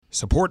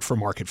Support for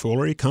Market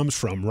Foolery comes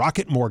from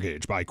Rocket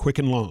Mortgage by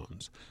Quicken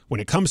Loans. When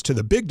it comes to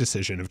the big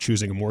decision of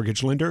choosing a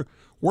mortgage lender,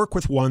 work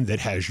with one that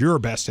has your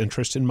best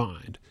interest in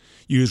mind.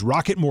 Use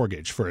Rocket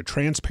Mortgage for a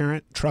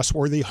transparent,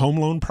 trustworthy home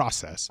loan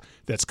process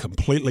that's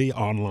completely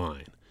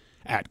online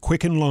at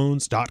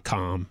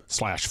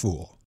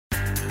quickenloans.com/fool.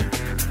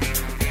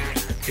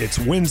 It's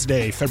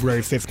Wednesday,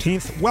 February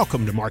 15th.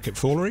 Welcome to Market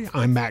Foolery.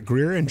 I'm Matt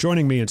Greer, and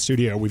joining me in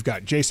studio, we've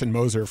got Jason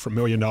Moser from $1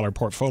 Million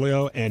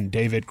Portfolio and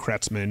David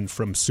Kretzmann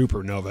from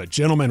Supernova.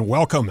 Gentlemen,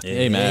 welcome.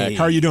 Hey, Matt.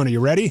 How are you doing? Are you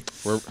ready?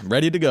 We're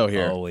ready to go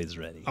here. Always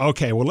ready.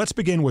 Okay, well, let's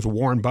begin with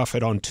Warren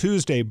Buffett. On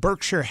Tuesday,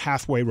 Berkshire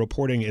Hathaway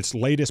reporting its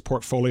latest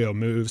portfolio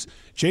moves.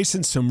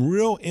 Jason, some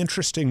real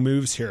interesting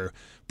moves here.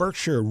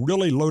 Berkshire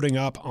really loading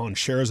up on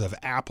shares of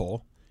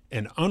Apple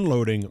and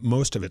unloading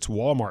most of its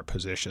Walmart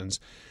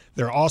positions.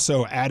 They're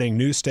also adding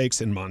new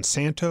stakes in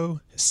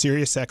Monsanto,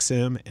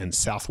 SiriusXM, and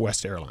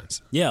Southwest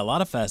Airlines. Yeah, a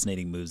lot of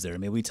fascinating moves there. I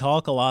mean, we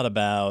talk a lot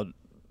about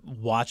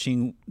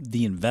watching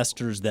the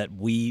investors that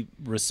we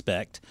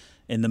respect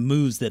and the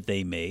moves that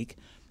they make.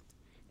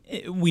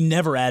 We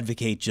never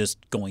advocate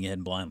just going ahead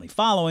and blindly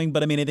following,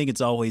 but I mean, I think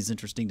it's always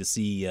interesting to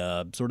see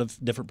sort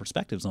of different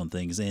perspectives on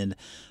things. And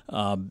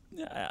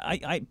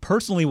I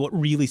personally, what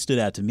really stood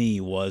out to me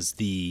was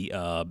the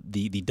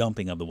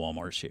dumping of the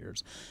Walmart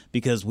shares,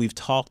 because we've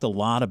talked a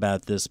lot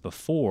about this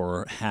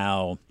before,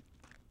 how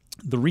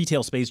the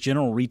retail space,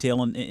 general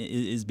retail,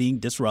 is being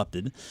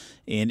disrupted,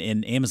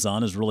 and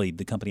Amazon is really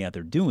the company out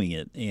there doing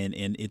it.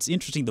 And it's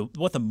interesting,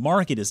 what the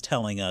market is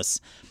telling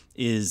us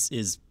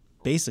is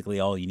basically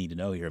all you need to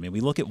know here. I mean,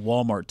 we look at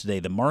Walmart today,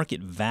 the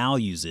market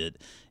values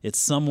it. It's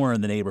somewhere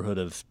in the neighborhood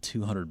of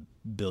 $200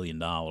 billion,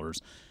 and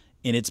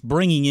it's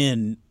bringing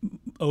in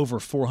over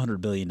 $400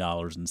 billion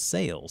in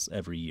sales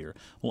every year.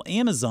 Well,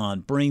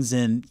 Amazon brings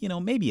in,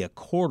 maybe a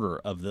quarter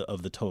of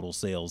the total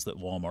sales that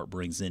Walmart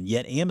brings in,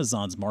 yet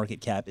Amazon's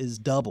market cap is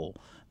double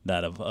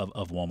that of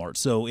Walmart.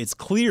 So it's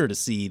clear to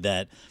see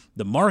that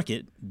the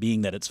market, being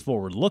that it's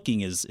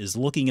forward-looking, is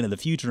looking into the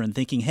future and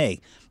thinking,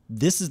 hey,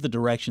 this is the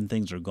direction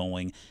things are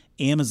going.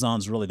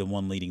 Amazon's really the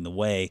one leading the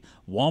way.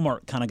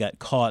 Walmart kind of got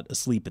caught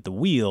asleep at the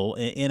wheel,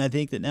 and I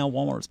think that now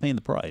Walmart's paying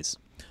the price.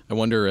 I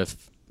wonder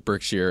if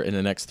Berkshire in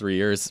the next 3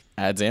 years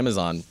adds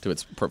Amazon to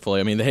its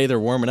portfolio. I mean, hey, they're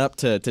warming up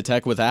to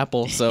tech with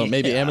Apple, so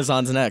maybe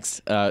Amazon's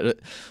next.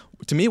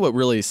 To me, what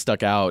really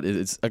stuck out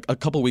is a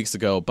couple weeks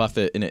ago,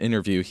 Buffett, in an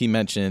interview, he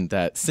mentioned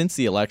that since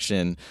the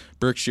election,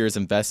 Berkshire has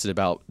invested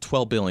about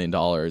 $12 billion,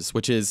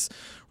 which is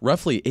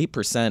roughly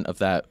 8% of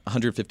that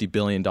 $150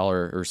 billion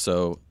or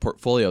so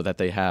portfolio that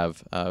they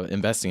have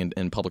investing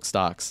in public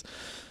stocks.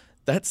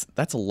 That's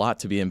a lot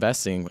to be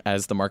investing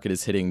as the market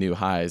is hitting new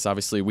highs.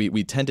 Obviously,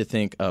 we tend to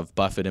think of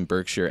Buffett and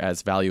Berkshire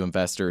as value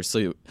investors.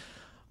 So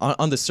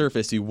on the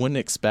surface, you wouldn't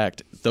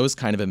expect those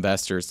kind of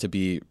investors to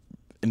be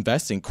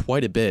investing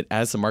quite a bit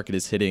as the market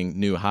is hitting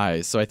new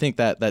highs. So I think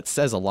that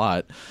says a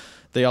lot.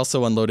 They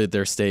also unloaded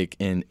their stake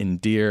in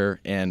Deere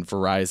and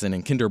Verizon,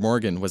 and Kinder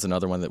Morgan was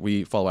another one that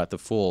we follow at the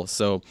Fool.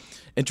 So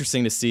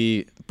interesting to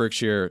see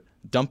Berkshire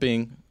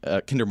dumping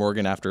Kinder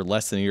Morgan after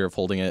less than a year of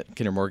holding it.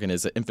 Kinder Morgan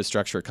is an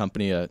infrastructure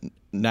company, a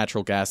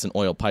natural gas and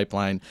oil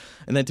pipeline,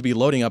 and then to be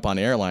loading up on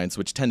airlines,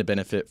 which tend to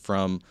benefit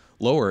from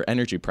lower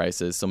energy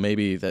prices. So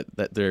maybe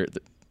that they're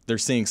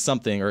seeing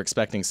something or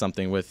expecting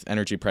something with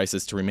energy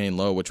prices to remain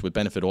low, which would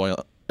benefit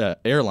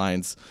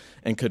airlines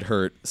and could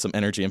hurt some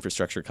energy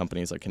infrastructure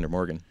companies like Kinder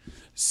Morgan.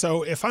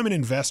 So if I'm an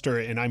investor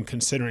and I'm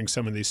considering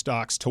some of these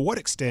stocks, to what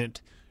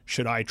extent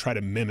should I try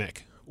to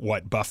mimic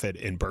what Buffett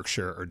and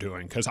Berkshire are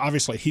doing? Because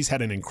obviously he's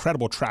had an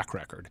incredible track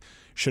record.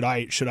 Should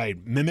I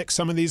mimic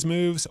some of these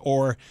moves,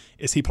 or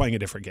is he playing a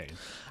different game?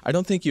 I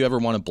don't think you ever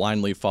want to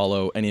blindly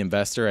follow any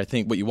investor. I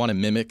think what you want to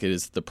mimic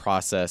is the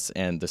process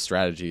and the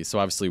strategy. So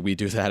obviously we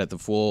do that at the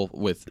Fool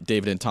with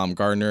David and Tom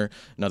Gardner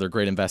and other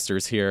great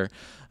investors here.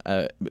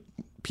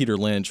 Peter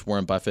Lynch,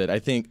 Warren Buffett. I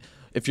think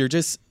if you're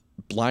just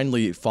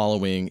blindly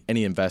following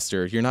any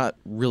investor, you're not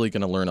really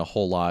going to learn a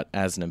whole lot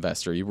as an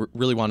investor. You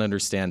really want to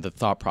understand the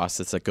thought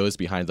process that goes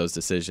behind those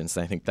decisions.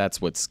 And I think that's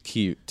what's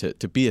key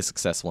to be a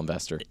successful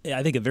investor.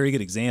 I think a very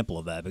good example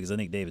of that, because I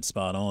think David's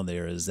spot on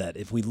there, is that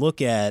if we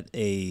look at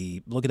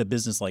a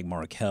business like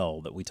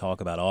Markel that we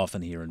talk about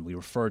often here, and we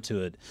refer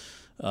to it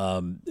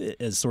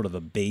as sort of a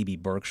baby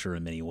Berkshire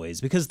in many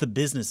ways, because the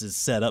business is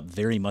set up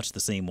very much the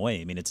same way.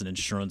 I mean, it's an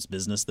insurance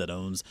business that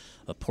owns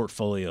a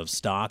portfolio of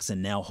stocks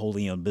and now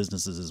wholly owned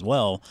businesses as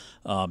well.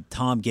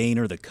 Tom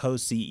Gaynor, the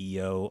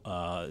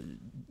co-CEO,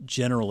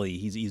 generally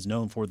he's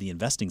known for the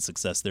investing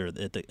success there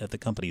at the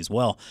company as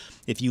well.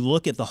 If you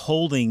look at the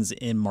holdings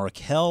in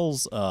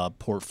Markel's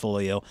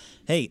portfolio,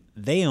 hey,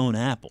 they own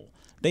Apple.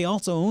 They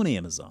also own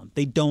Amazon.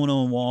 They don't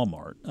own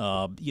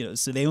Walmart.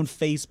 So they own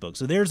Facebook.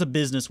 So there's a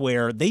business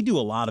where they do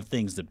a lot of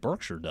things that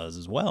Berkshire does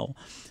as well.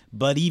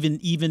 But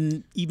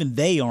even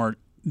they aren't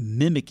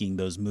mimicking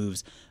those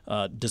moves,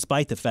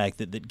 despite the fact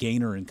that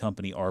Gaynor and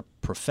company are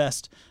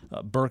professed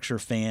Berkshire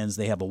fans.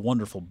 They have a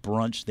wonderful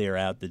brunch there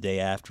out the day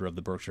after of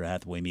the Berkshire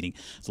Hathaway meeting.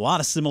 There's a lot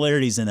of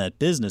similarities in that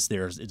business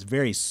there. It's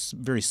very,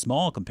 very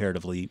small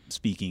comparatively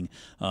speaking,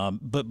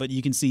 but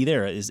you can see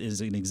there is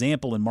an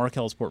example in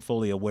Markel's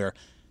portfolio where,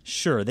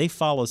 sure, they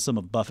follow some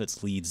of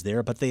Buffett's leads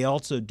there, but they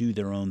also do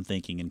their own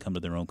thinking and come to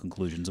their own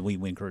conclusions. And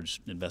we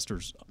encourage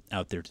investors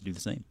out there to do the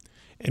same.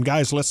 And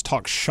guys, let's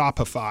talk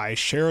Shopify.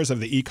 Shares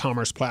of the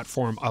e-commerce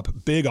platform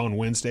up big on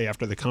Wednesday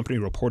after the company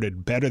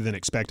reported better than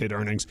expected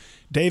earnings.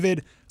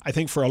 David, I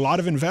think for a lot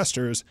of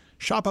investors,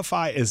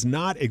 Shopify is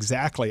not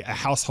exactly a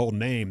household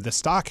name. The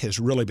stock has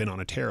really been on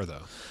a tear,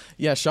 though.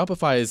 Yeah,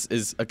 Shopify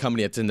is a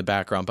company that's in the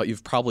background, but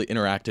you've probably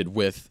interacted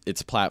with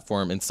its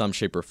platform in some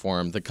shape or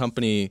form. The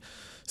company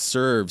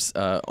serves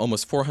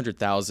almost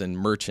 400,000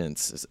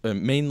 merchants,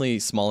 mainly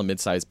small and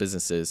mid-sized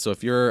businesses. So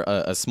if you're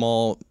a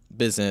small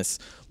business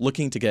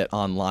looking to get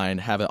online,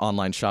 have an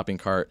online shopping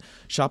cart,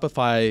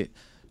 Shopify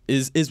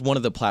is one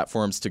of the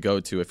platforms to go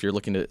to if you're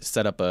looking to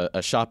set up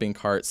a shopping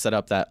cart, set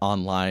up that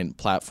online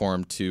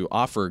platform to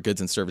offer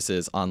goods and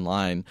services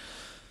online.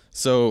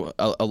 So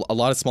a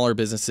lot of smaller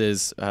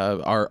businesses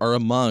are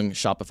among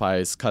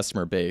Shopify's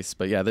customer base.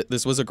 But yeah,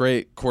 this was a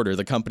great quarter.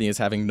 The company is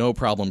having no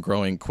problem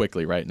growing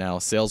quickly right now.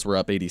 Sales were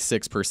up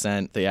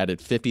 86%. They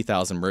added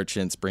 50,000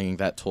 merchants, bringing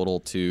that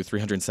total to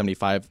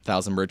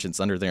 375,000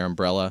 merchants under their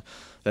umbrella.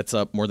 That's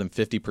up more than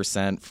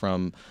 50%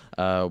 from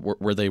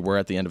where they were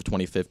at the end of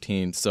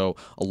 2015. So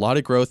a lot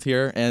of growth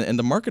here. And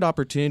the market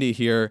opportunity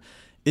here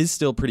is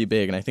still pretty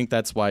big. And I think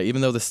that's why, even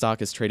though the stock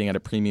is trading at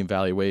a premium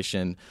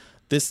valuation,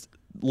 this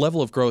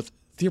level of growth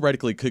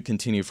theoretically could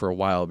continue for a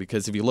while,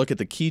 because if you look at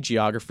the key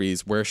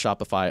geographies where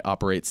Shopify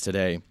operates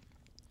today,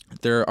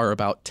 there are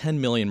about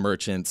 10 million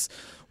merchants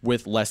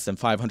with less than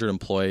 500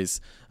 employees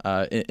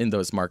in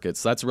those markets.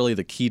 So that's really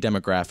the key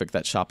demographic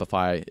that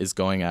Shopify is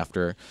going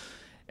after.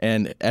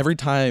 And every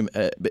time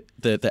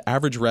the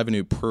average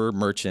revenue per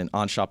merchant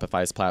on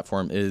Shopify's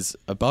platform is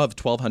above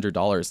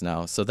 $1,200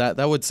 now. So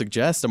that would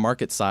suggest a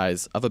market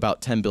size of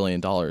about $10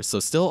 billion. So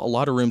still a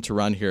lot of room to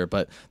run here,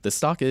 but the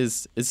stock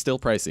is still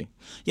pricey.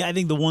 Yeah, I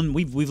think the one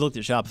we've looked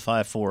at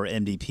Shopify for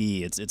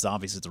MDP. It's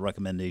obvious it's a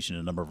recommendation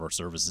in a number of our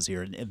services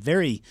here. And a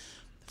very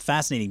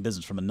fascinating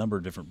business from a number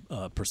of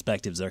different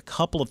perspectives. There are a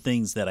couple of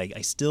things that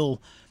I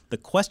still... The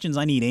questions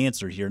I need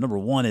answered here, number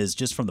one, is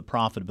just from the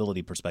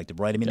profitability perspective,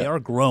 right? I mean, They are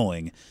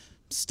growing,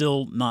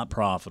 still not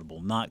profitable,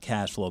 not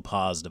cash flow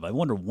positive. I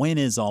wonder, when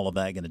is all of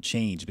that going to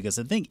change? Because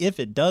I think if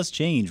it does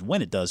change,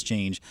 when it does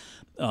change,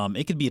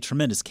 it could be a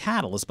tremendous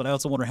catalyst, but I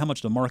also wonder how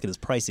much the market is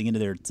pricing into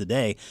there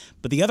today.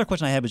 But the other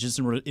question I have is just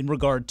in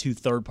regard to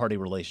third-party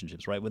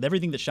relationships, right? With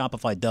everything that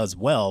Shopify does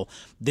well,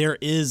 there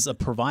is a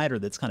provider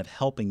that's kind of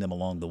helping them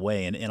along the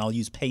way. And I'll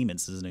use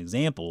payments as an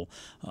example.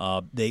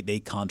 They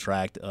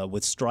contract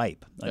with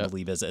Stripe, I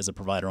believe, as a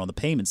provider on the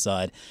payment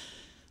side.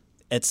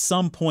 At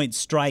some point,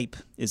 Stripe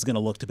is going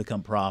to look to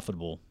become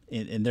profitable,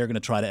 and they're going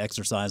to try to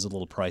exercise a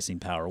little pricing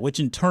power,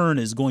 which in turn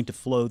is going to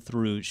flow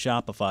through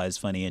Shopify's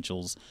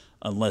financials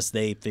unless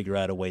they figure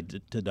out a way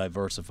to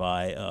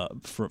diversify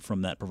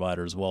from that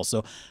provider as well.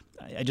 So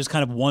I just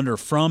kind of wonder,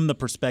 from the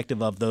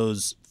perspective of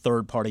those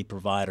third-party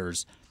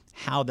providers,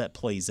 how that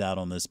plays out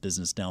on this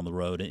business down the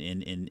road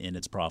in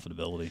its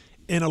profitability.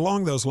 And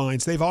along those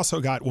lines, they've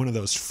also got one of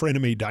those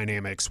frenemy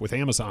dynamics with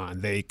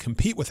Amazon. They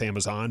compete with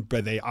Amazon,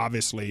 but they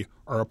obviously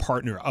are a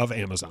partner of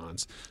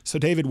Amazon's. So,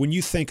 David, when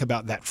you think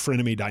about that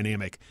frenemy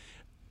dynamic,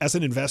 as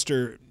an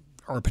investor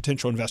or a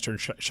potential investor in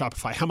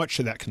Shopify, how much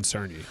should that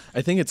concern you?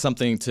 I think it's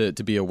something to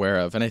be aware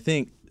of. And I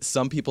think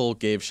some people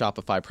gave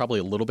Shopify probably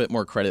a little bit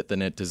more credit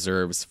than it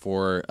deserves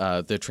for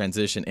the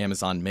transition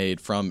Amazon made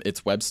from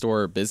its web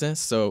store business.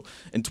 So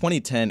in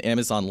 2010,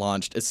 Amazon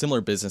launched a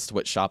similar business to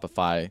what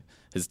Shopify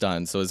has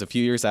done. So it was a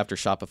few years after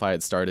Shopify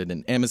had started,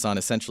 and Amazon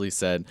essentially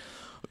said,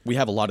 we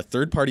have a lot of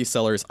third-party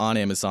sellers on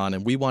Amazon,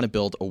 and we want to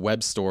build a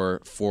web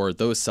store for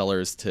those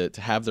sellers to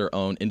have their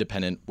own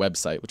independent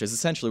website, which is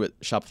essentially what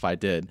Shopify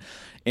did.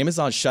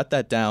 Amazon shut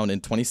that down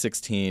in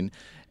 2016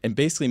 and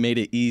basically made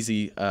it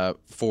easy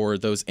for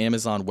those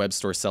Amazon web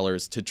store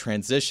sellers to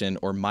transition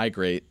or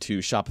migrate to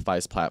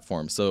Shopify's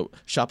platform. So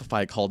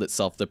Shopify called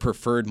itself the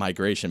preferred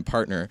migration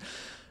partner.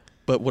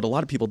 But what a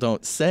lot of people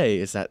don't say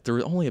is that there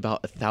were only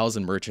about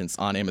 1,000 merchants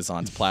on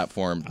Amazon's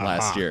platform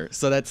last year.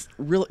 So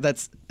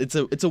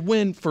it's a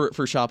win for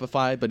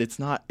Shopify, but it's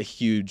not a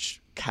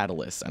huge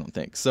catalyst, I don't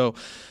think. So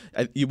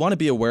you want to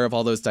be aware of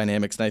all those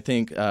dynamics. And I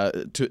think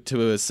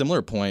to a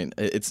similar point,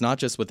 it's not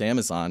just with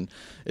Amazon.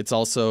 It's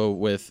also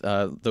with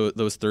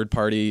those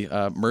third-party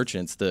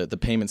merchants, the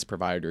payments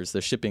providers,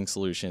 the shipping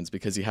solutions,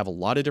 because you have a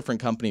lot of different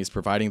companies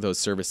providing those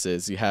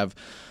services. You have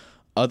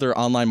other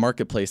online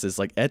marketplaces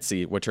like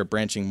Etsy, which are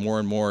branching more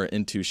and more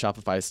into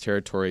Shopify's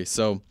territory.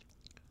 So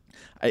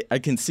I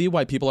can see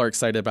why people are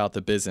excited about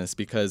the business,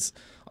 because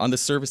on the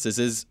surface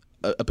is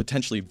a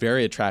potentially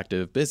very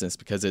attractive business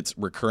because it's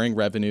recurring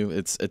revenue.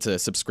 It's a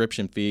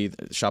subscription fee.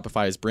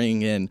 Shopify is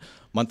bringing in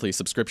monthly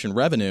subscription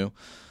revenue.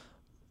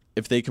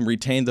 if they can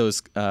retain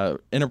those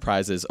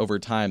enterprises over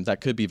time,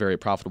 that could be very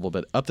profitable.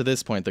 But up to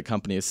this point, the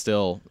company is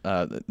still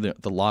the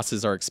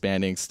losses are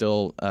expanding,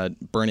 still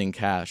burning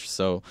cash.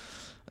 So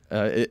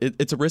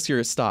it's a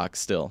riskier stock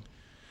still.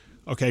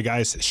 Okay,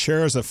 guys,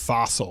 shares of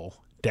Fossil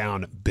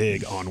down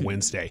big on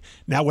Wednesday.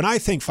 Now, when I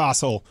think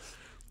Fossil,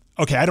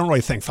 okay, I don't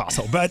really think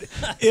Fossil, but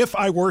if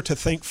I were to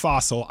think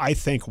Fossil, I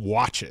think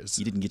watches.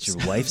 You didn't get your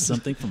wife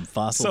something from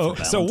Fossil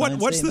for So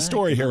Valentine's what's Day the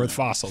story night? here Come with on.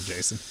 Fossil,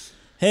 Jason?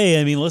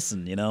 Hey, I mean,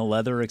 listen,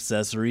 leather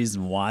accessories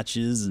and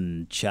watches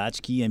and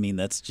tchotchke. I mean,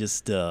 that's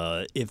just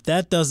if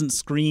that doesn't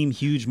scream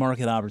huge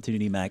market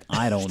opportunity, Mac,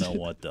 I don't know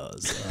what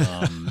does.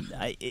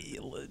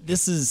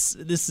 This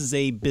is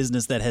a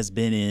business that has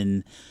been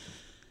in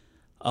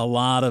a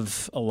lot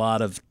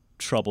of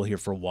trouble here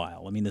for a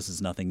while. I mean, this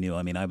is nothing new.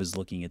 I mean, I was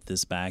looking at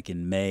this back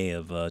in May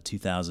of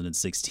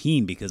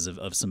 2016 because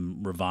of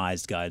some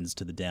revised guidance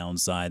to the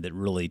downside that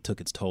really took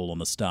its toll on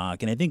the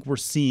stock. And I think we're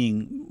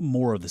seeing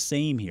more of the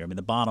same here. I mean,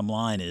 the bottom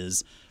line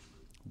is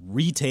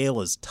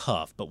retail is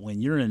tough, but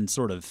when you're in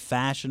sort of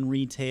fashion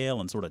retail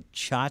and sort of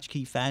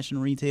tchotchke fashion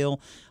retail,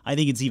 I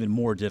think it's even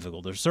more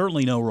difficult. There's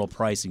certainly no real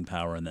pricing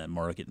power in that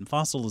market, and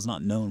Fossil is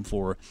not known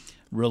for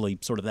really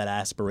sort of that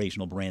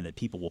aspirational brand that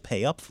people will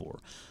pay up for.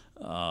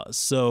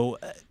 So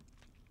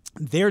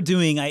they're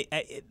doing. I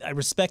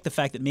respect the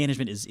fact that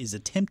management is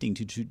attempting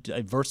to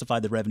diversify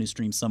the revenue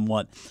stream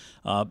somewhat.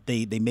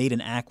 They made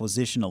an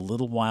acquisition a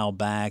little while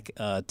back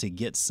to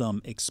get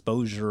some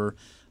exposure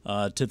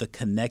to the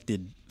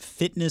connected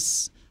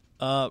fitness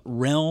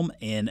realm,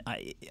 and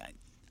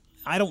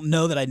I don't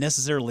know that I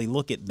necessarily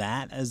look at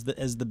that as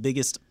the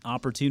biggest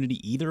opportunity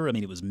either. I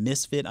mean, it was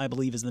Misfit, I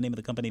believe, is the name of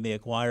the company they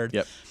acquired.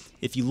 Yep.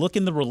 If you look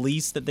in the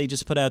release that they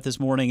just put out this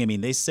morning, I mean,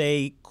 they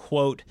say,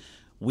 quote,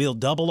 "We'll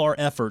double our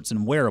efforts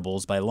in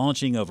wearables by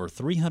launching over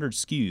 300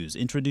 SKUs,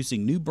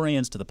 introducing new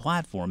brands to the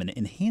platform, and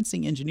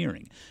enhancing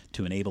engineering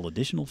to enable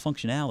additional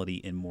functionality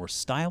in more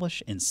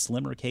stylish and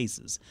slimmer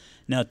cases."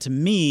 Now, to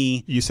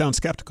me, You sound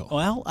skeptical.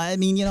 well, I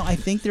mean, I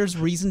think there's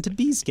reason to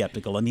be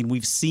skeptical. I mean,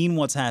 we've seen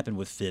what's happened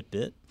with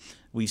Fitbit.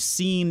 We've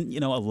seen,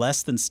 a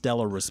less than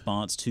stellar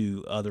response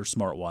to other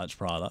smartwatch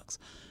products.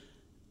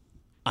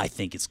 I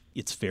think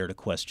it's fair to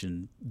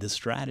question this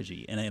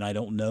strategy, and I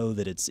don't know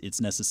that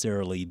it's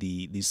necessarily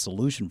the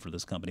solution for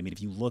this company. I mean,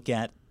 if you look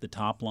at the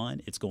top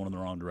line, it's going in the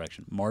wrong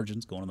direction.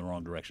 Margins going in the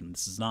wrong direction.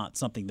 This is not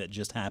something that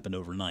just happened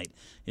overnight.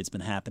 It's been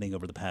happening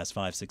over the past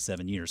 5, 6,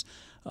 7 years.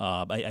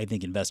 I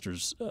think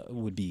investors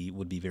would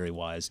be very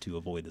wise to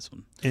avoid this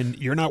one. And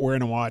you're not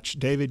wearing a watch,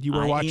 David. You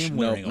wear a watch? I am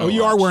wearing Oh, a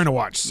you are watch. wearing a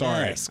watch.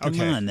 Sorry. Yes, come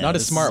okay. on now. Not a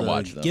This is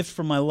smartwatch, though. Gift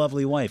from my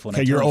lovely wife when I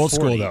Okay, you're turned old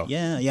 40. school though.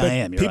 Yeah, But I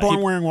am. You're people right.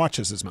 aren't wearing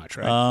watches as much,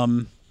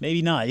 right?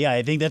 Maybe not. Yeah,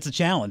 I think that's a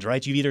challenge,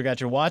 right? You've either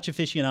got your watch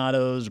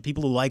aficionados or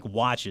people who like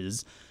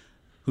watches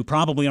who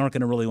probably aren't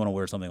going to really want to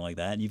wear something like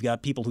that. And you've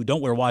got people who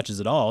don't wear watches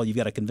at all. You've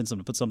got to convince them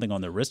to put something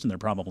on their wrist, and they're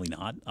probably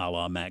not, a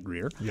la Matt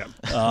Greer. Yep.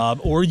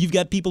 Or you've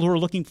got people who are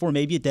looking for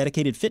maybe a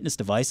dedicated fitness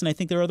device, and I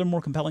think there are other more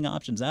compelling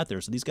options out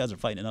there. So these guys are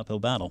fighting an uphill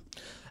battle.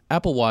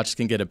 Apple Watch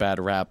can get a bad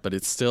rap, but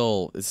it's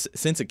still,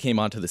 since it came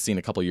onto the scene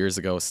a couple years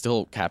ago,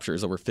 still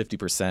captures over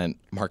 50%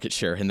 market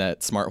share in that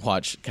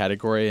smartwatch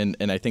category.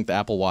 And I think the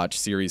Apple Watch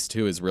Series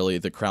 2 is really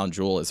the crown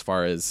jewel as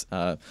far as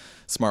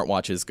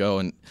smartwatches go.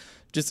 And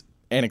just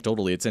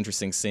anecdotally, it's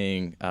interesting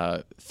seeing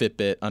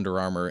Fitbit, Under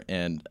Armour,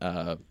 and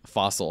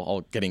Fossil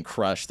all getting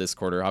crushed this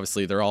quarter.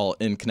 Obviously, they're all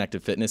in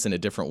connected fitness in a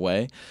different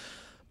way.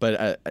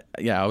 But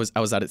I was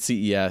out at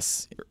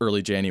CES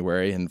early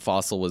January, and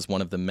Fossil was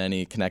one of the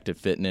many connected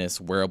fitness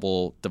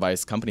wearable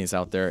device companies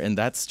out there, and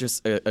that's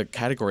just a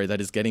category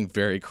that is getting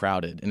very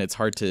crowded, and it's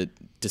hard to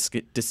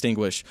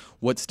distinguish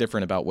what's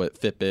different about what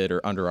Fitbit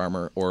or Under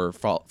Armour or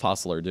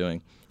Fossil are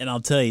doing. And I'll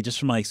tell you, just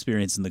from my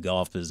experience in the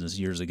golf business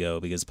years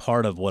ago, because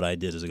part of what I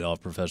did as a golf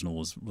professional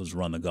was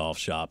run the golf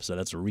shop. So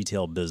that's a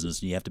retail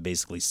business, and you have to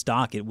basically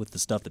stock it with the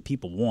stuff that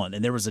people want.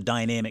 And there was a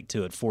dynamic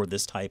to it for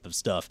this type of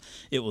stuff.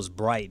 It was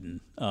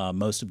Brighton.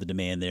 Most of the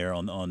demand there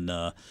on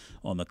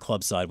the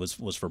club side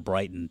was for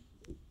Brighton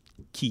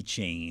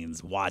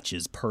keychains,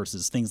 watches,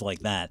 purses, things like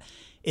that.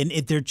 And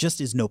there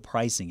just is no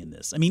pricing in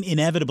this. I mean,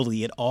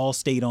 inevitably, it all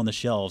stayed on the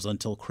shelves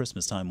until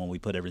Christmas time when we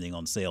put everything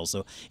on sale.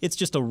 So it's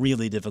just a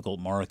really difficult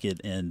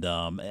market, and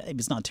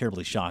it's not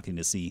terribly shocking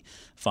to see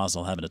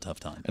Fossil having a tough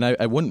time. And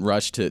I wouldn't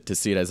rush to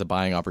see it as a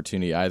buying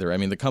opportunity either. I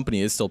mean, the company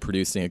is still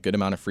producing a good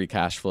amount of free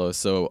cash flow.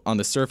 So on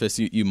the surface,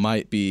 you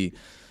might be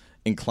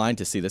inclined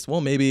to see this.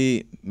 Well,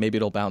 maybe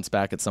it'll bounce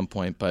back at some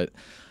point, but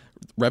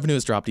revenue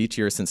has dropped each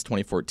year since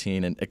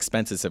 2014, and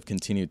expenses have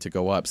continued to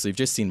go up. So you've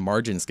just seen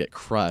margins get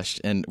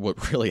crushed. And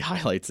what really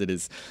highlights it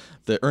is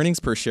the earnings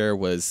per share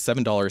was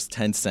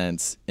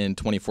 $7.10 in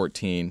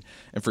 2014.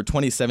 And for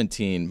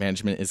 2017,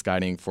 management is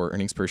guiding for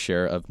earnings per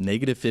share of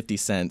negative 50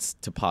 cents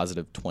to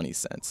positive 20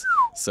 cents.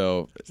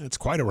 So It's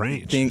quite a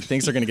range.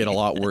 things are going to get a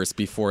lot worse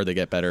before they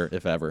get better,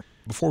 if ever.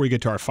 Before we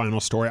get to our final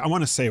story, I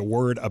want to say a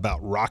word about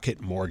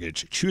Rocket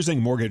Mortgage. Choosing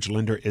mortgage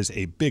lender is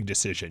a big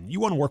decision. You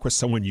want to work with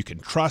someone you can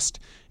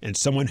trust and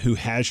someone who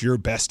has your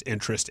best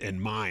interest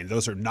in mind.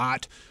 Those are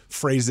not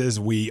phrases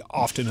we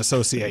often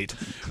associate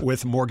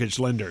with mortgage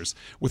lenders.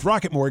 With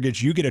Rocket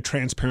Mortgage, you get a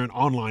transparent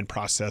online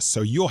process,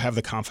 so you'll have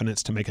the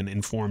confidence to make an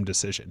informed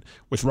decision.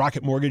 With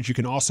Rocket Mortgage, you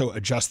can also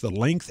adjust the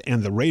length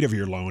and the rate of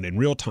your loan in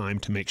real time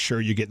to make sure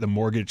you get the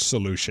mortgage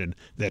solution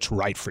that's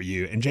right for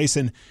you. And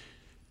Jason,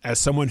 as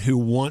someone who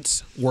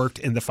once worked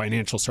in the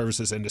financial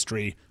services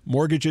industry,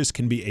 mortgages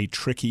can be a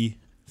tricky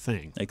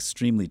thing.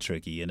 Extremely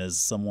tricky. And as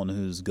someone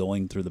who's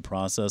going through the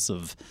process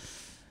of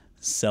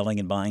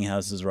selling and buying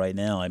houses right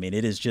now, I mean,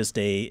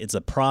 it's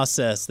a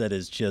process that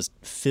is just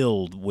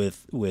filled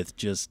with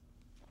just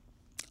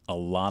a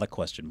lot of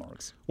question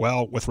marks.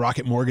 Well, with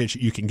Rocket Mortgage,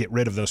 you can get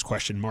rid of those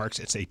question marks.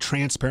 It's a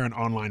transparent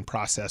online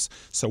process.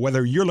 So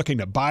whether you're looking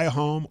to buy a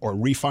home or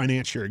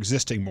refinance your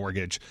existing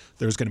mortgage,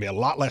 there's going to be a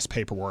lot less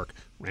paperwork,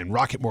 and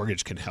Rocket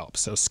Mortgage can help.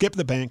 So skip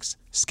the banks,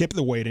 skip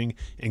the waiting,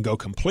 and go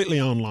completely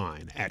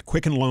online at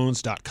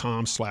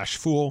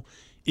quickenloans.com/fool.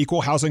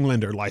 Equal housing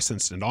lender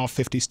licensed in all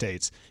 50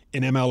 states.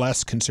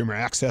 NMLS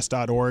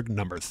consumeraccess.org,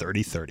 number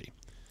 3030.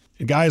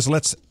 And guys,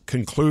 let's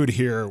conclude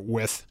here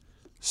with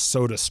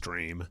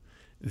SodaStream.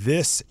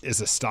 This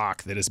is a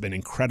stock that has been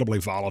incredibly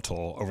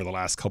volatile over the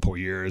last couple of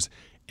years,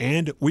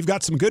 and we've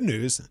got some good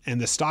news,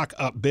 and the stock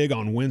up big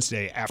on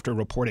Wednesday after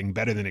reporting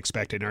better than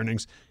expected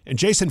earnings. And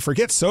Jason,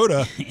 forget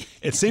soda.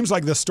 It seems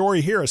like the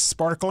story here is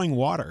sparkling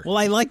water. Well,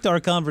 I liked our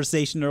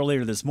conversation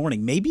earlier this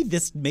morning. Maybe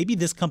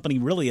this company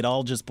really, it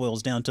all just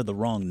boils down to the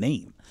wrong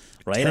name.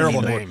 Right?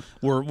 Terrible name.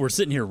 We're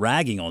sitting here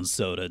ragging on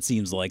soda, it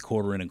seems like,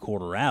 quarter in and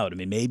quarter out. I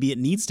mean, maybe it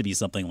needs to be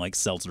something like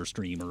Seltzer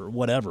Stream or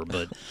whatever.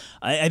 But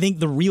I think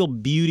the real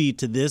beauty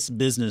to this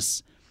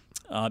business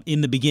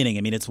in the beginning,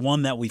 I mean, it's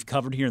one that we've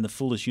covered here in the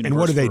Foolish Universe. And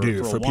what do they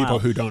do for people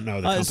who don't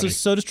know the company?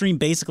 So SodaStream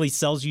basically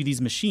sells you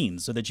these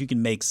machines so that you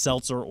can make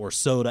seltzer or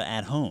soda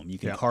at home. You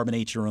can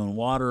carbonate your own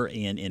water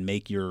and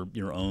make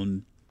your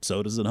own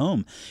sodas at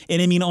home.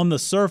 And I mean, on the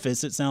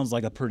surface, it sounds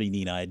like a pretty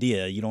neat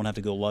idea. You don't have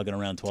to go lugging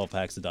around 12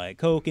 packs of Diet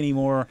Coke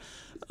anymore.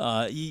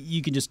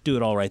 You can just do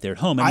it all right there at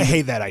home. I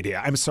hate that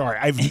idea. I'm sorry.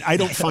 I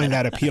don't find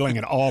that appealing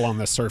at all on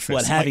the surface.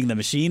 What, having the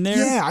machine there?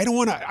 Yeah,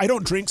 I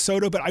don't drink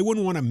soda, but I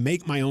wouldn't want to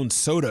make my own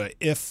soda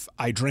if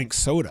I drink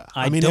soda.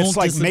 I mean, don't it's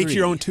like disagree. Make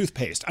your own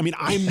toothpaste. I mean,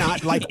 I'm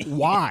not like,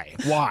 why?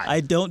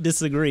 I don't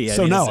disagree.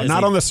 So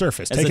not on the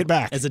surface. Take it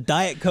back. As a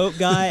Diet Coke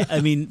guy,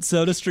 I mean,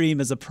 SodaStream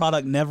as a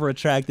product never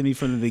attracted me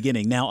from the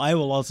beginning. Now, I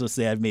will also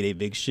say I've made a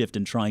big shift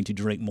in trying to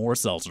drink more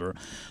seltzer.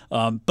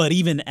 But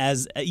even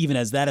as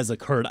that has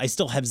occurred, I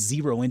still have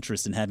zero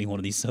interest in having one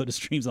of these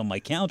SodaStreams on my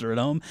counter at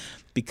home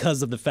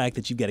because of the fact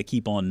that you've got to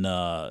keep on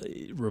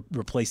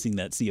replacing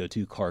that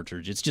CO2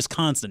 cartridge. It's just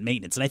constant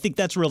maintenance. And I think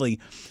that's really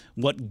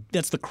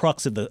that's the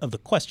crux of the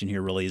question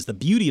here, really, is the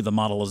beauty of the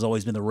model has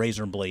always been the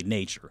razor and blade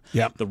nature.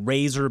 Yep. The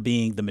razor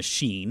being the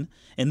machine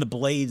and the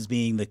blades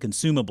being the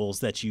consumables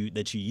that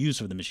you use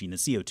for the machine, the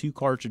CO2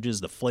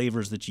 cartridges, the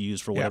flavors that you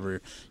use for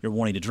whatever you're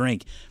wanting to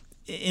drink.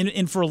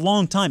 And for a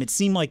long time, it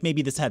seemed like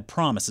maybe this had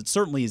promise. It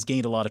certainly has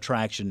gained a lot of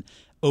traction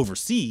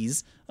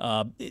overseas.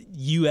 I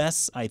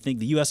think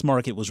the U.S.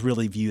 market was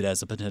really viewed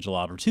as a potential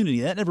opportunity.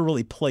 That never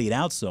really played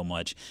out so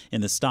much,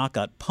 and the stock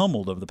got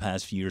pummeled over the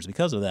past few years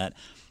because of that.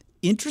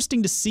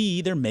 Interesting to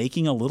see they're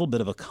making a little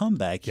bit of a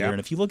comeback here. And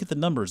if you look at the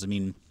numbers, I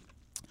mean,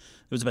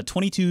 it was about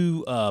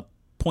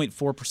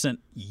 22.4%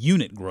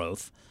 unit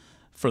growth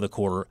for the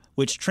quarter,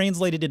 which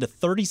translated into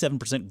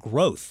 37%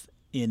 growth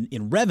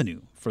in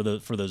revenue for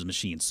those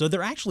machines. So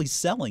they're actually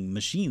selling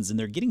machines, and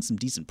they're getting some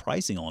decent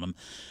pricing on them.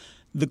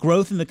 The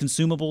growth in the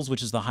consumables,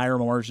 which is the higher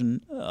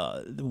margin,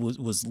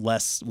 was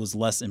less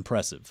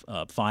impressive,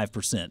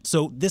 5%.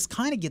 So this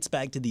kind of gets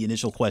back to the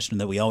initial question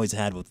that we always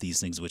had with these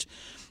things, which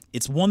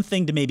it's one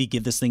thing to maybe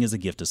give this thing as a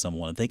gift to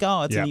someone and think,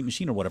 oh, it's a neat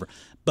machine or whatever.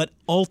 But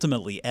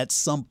ultimately, at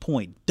some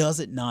point, does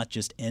it not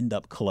just end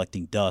up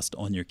collecting dust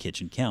on your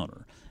kitchen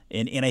counter?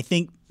 And I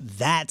think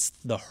that's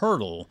the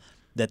hurdle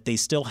that they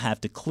still have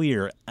to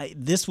clear.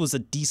 This was a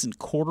decent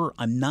quarter.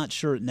 I'm not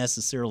sure it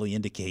necessarily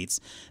indicates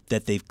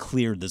that they've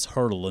cleared this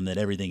hurdle and that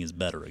everything is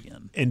better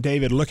again. And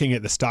David, looking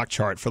at the stock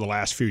chart for the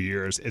last few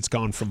years, it's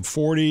gone from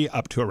 40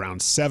 up to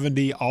around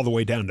 70, all the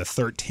way down to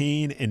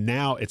 13, and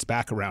now it's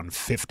back around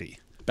 50.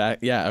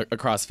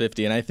 Across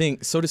 50. And I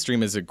think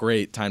SodaStream is a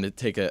great time to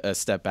take a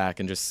step back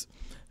and just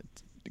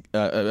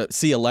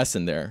see a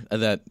lesson there,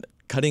 that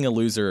cutting a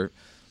loser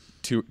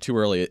too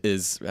early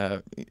is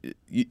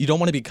you don't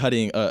want to be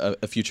cutting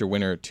a future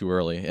winner too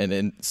early. And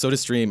in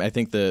SodaStream, I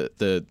think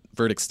the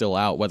verdict's still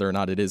out whether or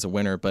not it is a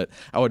winner, but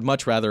I would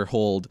much rather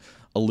hold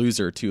a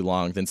loser too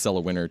long than sell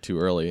a winner too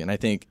early. And I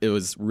think it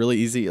was really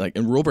easy. Like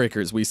in Rule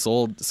Breakers, we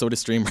sold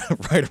SodaStream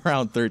right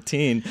around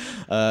 13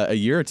 a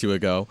year or two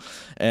ago.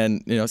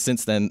 And,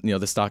 since then,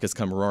 the stock has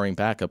come roaring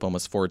back up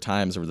almost 4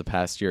 times over the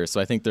past year. So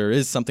I think there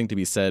is something to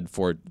be said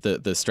for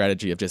the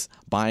strategy of just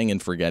buying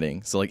and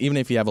forgetting. So like even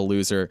if you have a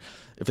loser,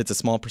 if it's a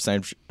small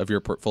percentage of your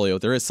portfolio,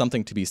 there is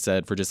something to be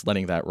said for just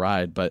letting that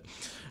ride. But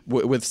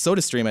with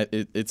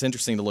SodaStream, it's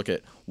interesting to look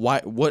at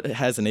what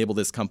has enabled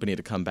this company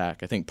to come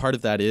back. I think part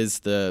of that is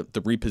the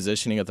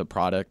repositioning of the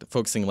product,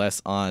 focusing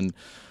less on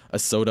a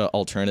soda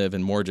alternative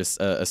and more just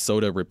a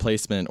soda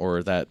replacement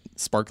or that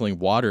sparkling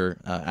water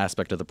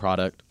aspect of the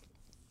product.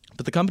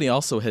 But the company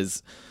also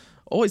has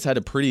always had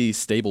a pretty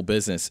stable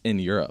business in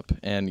Europe.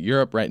 And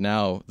Europe right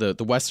now, the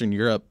Western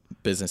Europe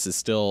business is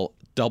still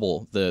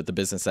double the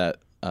business that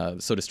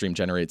SodaStream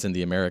generates in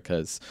the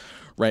Americas.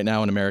 Right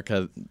now in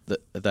America,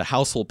 the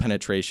household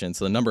penetration,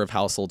 so the number of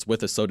households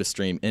with a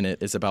SodaStream in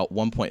it, is about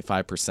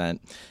 1.5%.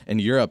 In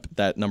Europe,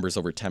 that number is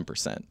over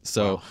 10%.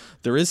 So wow.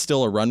 There is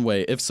still a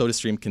runway. If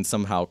SodaStream can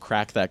somehow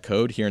crack that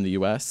code here in the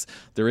U.S.,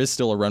 there is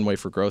still a runway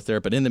for growth there.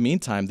 But in the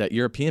meantime, that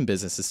European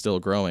business is still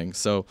growing.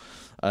 So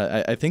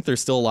I think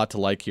there's still a lot to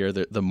like here.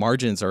 The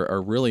margins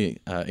are really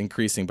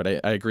increasing, but I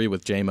agree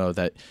with JMO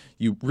that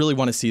you really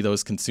want to see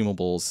those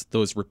consumables,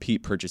 those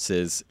repeat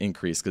purchases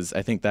increase, because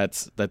I think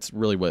that's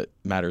really what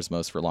matters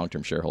most for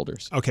long-term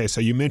shareholders. Okay, so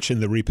you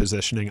mentioned the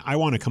repositioning. I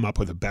want to come up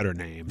with a better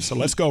name. So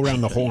let's go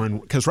around the horn,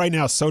 because right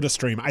now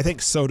SodaStream, I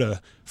think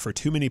soda for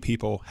too many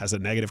people has a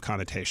negative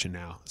connotation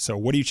now. So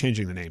what are you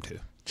changing the name to?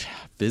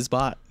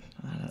 Fizzbot.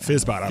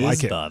 Fizzbot, I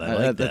like it.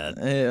 I like that.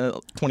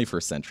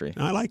 21st century.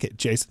 I like it,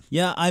 Jason.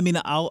 Yeah, I mean,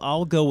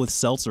 I'll go with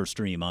Seltzer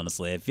Stream.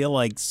 Honestly, I feel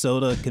like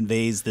soda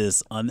conveys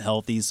this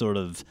unhealthy sort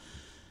of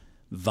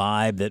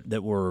vibe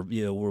that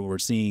we're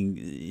seeing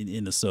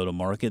in the soda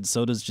market.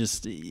 Soda's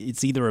just,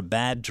 it's either a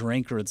bad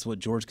drink or it's what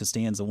George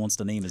Costanza wants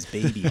to name his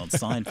baby on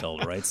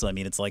Seinfeld, right? So I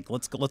mean, it's like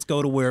let's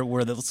go to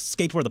let's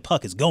skate where the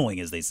puck is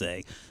going, as they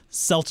say.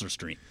 Seltzer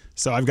Stream.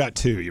 So I've got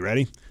 2. You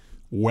ready?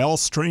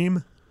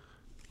 Wellstream.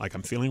 Like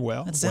I'm feeling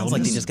well. That sounds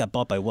like they just got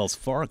bought by Wells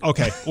Fargo.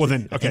 Okay, well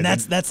then, and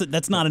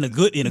that's not in a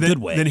good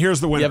way. Then here's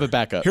the winner. You have a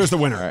backup. Here's the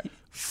winner. Right.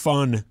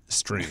 Fun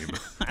Stream.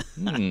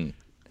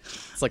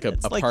 It's like a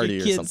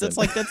party or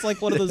something. That's like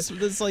one of those.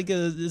 It's like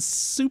a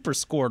super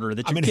squirter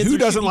that your kids who are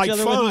doesn't shooting like each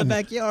other fun? with in the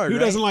backyard. Who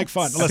right? doesn't like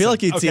fun? I feel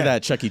like you'd see that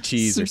at Chuck E.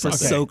 Cheese super or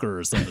something. soaker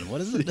or something.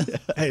 What is it?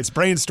 Hey, it's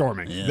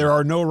brainstorming. Yeah. There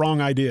are no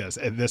wrong ideas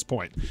at this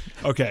point.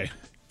 Okay,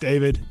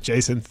 David,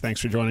 Jason,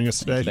 thanks for joining us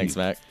today. Thanks,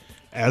 Mac.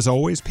 As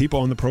always, people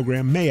on the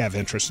program may have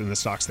interest in the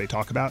stocks they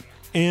talk about,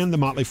 and the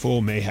Motley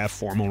Fool may have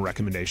formal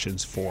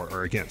recommendations for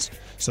or against.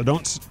 So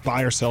don't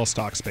buy or sell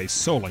stocks based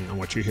solely on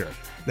what you hear.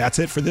 That's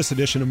it for this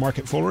edition of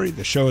Market Foolery.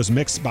 The show is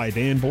mixed by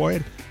Dan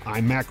Boyd.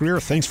 I'm Mac Greer.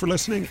 Thanks for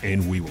listening,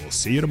 and we will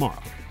see you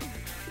tomorrow.